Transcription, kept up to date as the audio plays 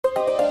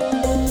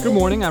Good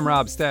morning, I'm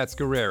Rob Stats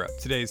Guerrera.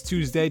 Today is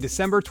Tuesday,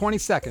 December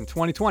 22nd,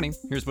 2020.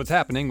 Here's what's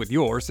happening with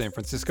your San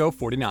Francisco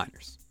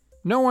 49ers.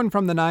 No one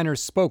from the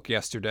Niners spoke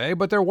yesterday,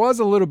 but there was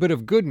a little bit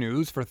of good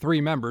news for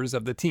three members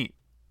of the team.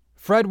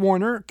 Fred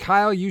Warner,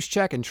 Kyle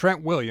Juszczyk, and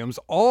Trent Williams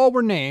all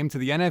were named to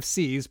the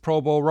NFC's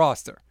Pro Bowl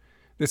roster.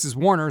 This is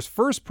Warner's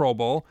first Pro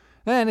Bowl,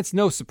 and it's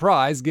no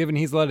surprise given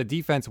he's led a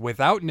defense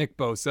without Nick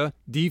Bosa,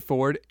 Dee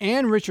Ford,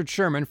 and Richard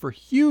Sherman for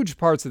huge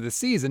parts of the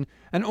season,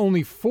 and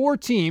only 4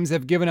 teams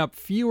have given up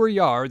fewer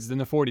yards than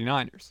the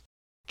 49ers.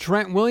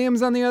 Trent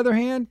Williams, on the other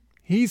hand,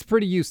 he's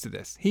pretty used to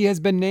this. He has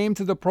been named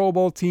to the Pro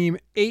Bowl team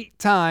 8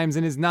 times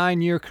in his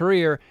 9-year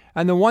career,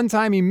 and the one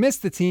time he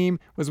missed the team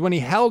was when he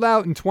held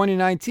out in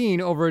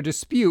 2019 over a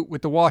dispute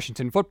with the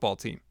Washington football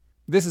team.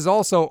 This is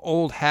also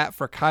old hat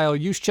for Kyle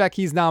Juszczyk.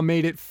 He's now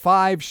made it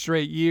 5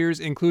 straight years,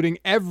 including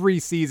every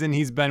season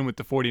he's been with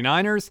the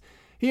 49ers.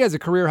 He has a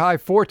career-high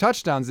 4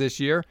 touchdowns this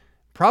year,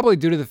 probably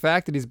due to the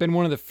fact that he's been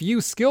one of the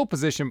few skill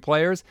position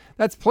players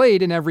that's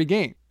played in every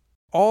game.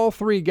 All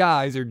 3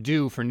 guys are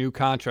due for new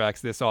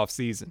contracts this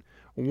offseason.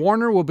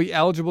 Warner will be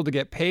eligible to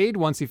get paid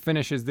once he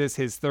finishes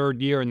his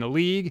 3rd year in the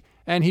league,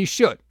 and he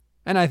should.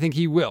 And I think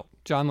he will.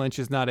 John Lynch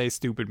is not a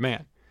stupid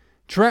man.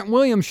 Trent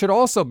Williams should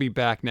also be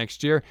back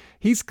next year.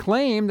 He's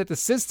claimed that the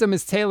system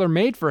is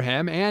tailor-made for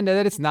him and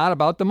that it's not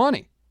about the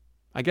money.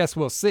 I guess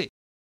we'll see.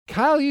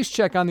 Kyle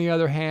Juszczyk, on the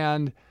other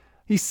hand,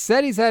 he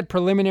said he's had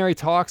preliminary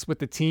talks with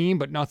the team,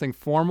 but nothing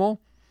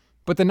formal.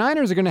 But the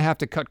Niners are going to have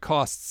to cut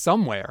costs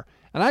somewhere,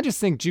 and I just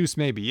think Juice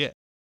may be it.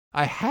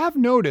 I have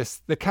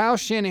noticed that Kyle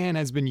Shanahan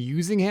has been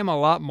using him a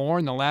lot more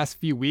in the last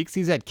few weeks.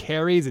 He's had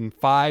carries in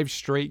 5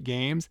 straight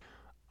games.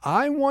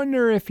 I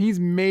wonder if he's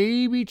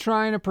maybe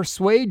trying to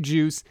persuade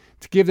Juice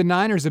to give the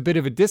Niners a bit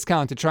of a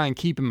discount to try and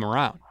keep him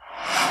around.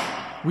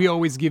 We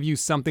always give you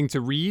something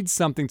to read,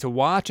 something to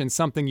watch, and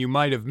something you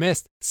might have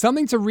missed.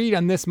 Something to read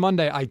on this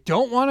Monday. I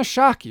don't want to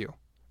shock you,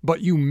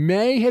 but you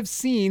may have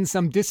seen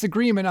some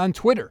disagreement on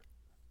Twitter.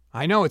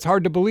 I know it's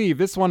hard to believe,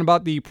 this one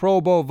about the Pro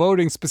Bowl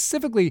voting,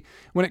 specifically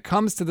when it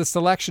comes to the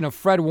selection of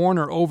Fred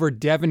Warner over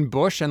Devin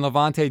Bush and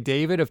Levante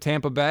David of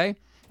Tampa Bay.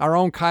 Our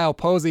own Kyle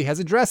Posey has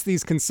addressed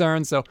these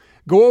concerns, so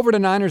go over to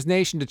Niners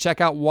Nation to check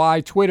out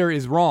why Twitter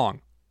is wrong.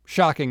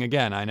 Shocking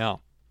again, I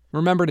know.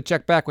 Remember to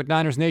check back with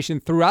Niners Nation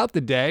throughout the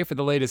day for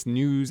the latest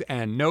news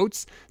and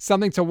notes.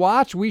 Something to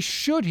watch, we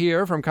should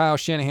hear from Kyle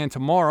Shanahan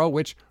tomorrow,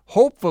 which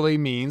hopefully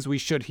means we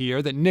should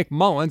hear that Nick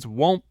Mullins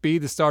won't be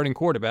the starting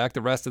quarterback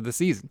the rest of the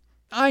season.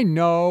 I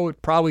know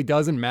it probably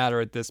doesn't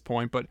matter at this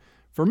point, but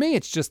for me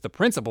it's just the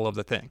principle of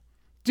the thing.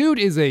 Dude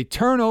is a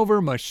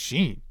turnover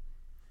machine.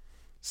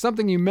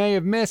 Something you may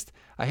have missed,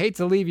 I hate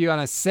to leave you on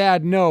a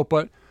sad note,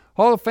 but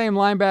Hall of Fame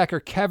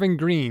linebacker Kevin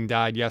Greene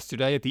died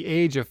yesterday at the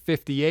age of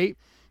 58.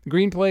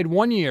 Greene played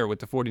 1 year with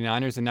the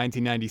 49ers in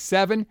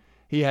 1997.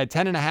 He had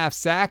 10.5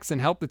 sacks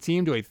and helped the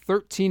team to a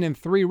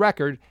 13-3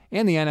 record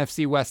and the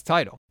NFC West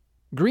title.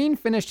 Greene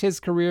finished his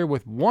career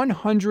with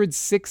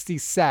 160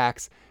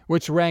 sacks,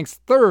 which ranks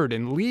 3rd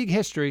in league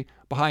history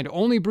behind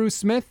only Bruce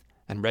Smith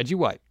and Reggie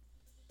White.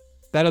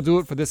 That'll do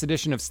it for this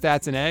edition of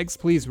Stats and Eggs.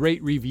 Please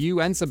rate, review,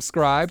 and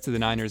subscribe to the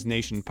Niners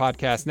Nation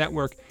Podcast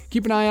Network.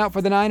 Keep an eye out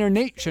for the Niner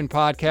Nation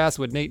podcast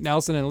with Nate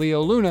Nelson and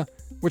Leo Luna,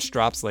 which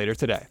drops later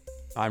today.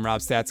 I'm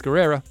Rob Stats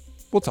Guerrera.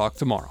 We'll talk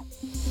tomorrow.